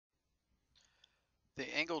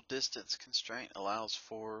The angle distance constraint allows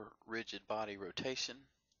for rigid body rotation,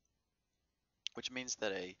 which means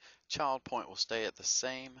that a child point will stay at the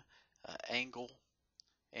same angle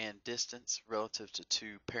and distance relative to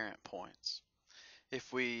two parent points.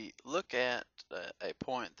 If we look at a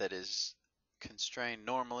point that is constrained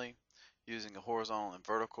normally using a horizontal and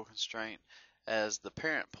vertical constraint, as the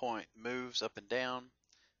parent point moves up and down,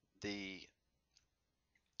 the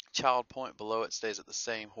child point below it stays at the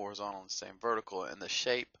same horizontal and the same vertical, and the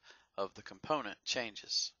shape of the component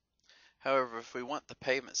changes. However, if we want the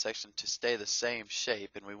pavement section to stay the same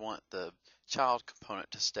shape and we want the child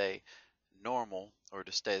component to stay normal or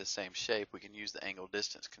to stay the same shape, we can use the angle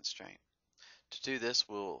distance constraint. To do this,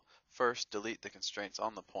 we'll first delete the constraints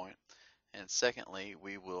on the point, and secondly,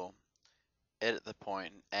 we will edit the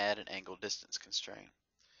point and add an angle distance constraint.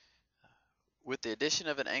 With the addition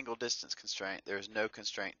of an angle distance constraint, there is no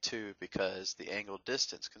constraint 2 because the angle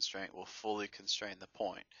distance constraint will fully constrain the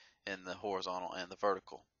point in the horizontal and the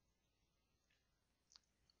vertical.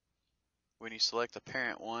 When you select a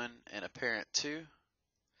parent 1 and a parent 2,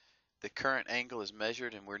 the current angle is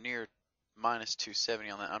measured and we're near minus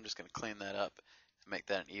 270 on that. I'm just going to clean that up and make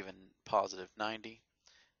that an even positive 90.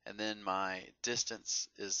 And then my distance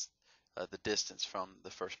is the distance from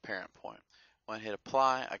the first parent point. When I hit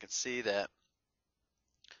apply, I can see that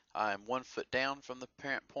I'm 1 foot down from the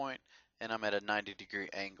parent point and I'm at a 90-degree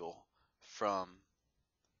angle from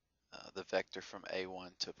the vector from A1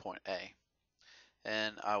 to point A.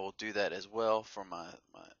 And I will do that as well for my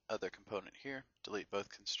other component here. Delete both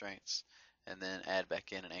constraints and then add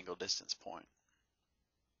back in an angle distance point.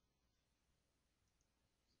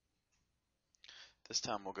 This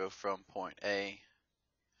time we'll go from point A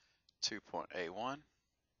to point A1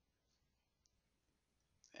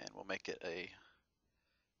 and we'll make it a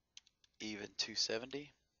even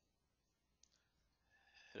 270.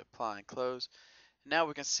 Hit apply and close. Now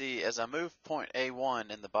we can see as I move point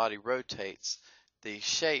A1 and the body rotates, the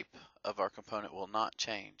shape of our component will not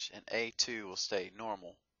change and A2 will stay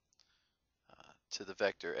normal to the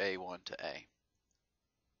vector A1 to A.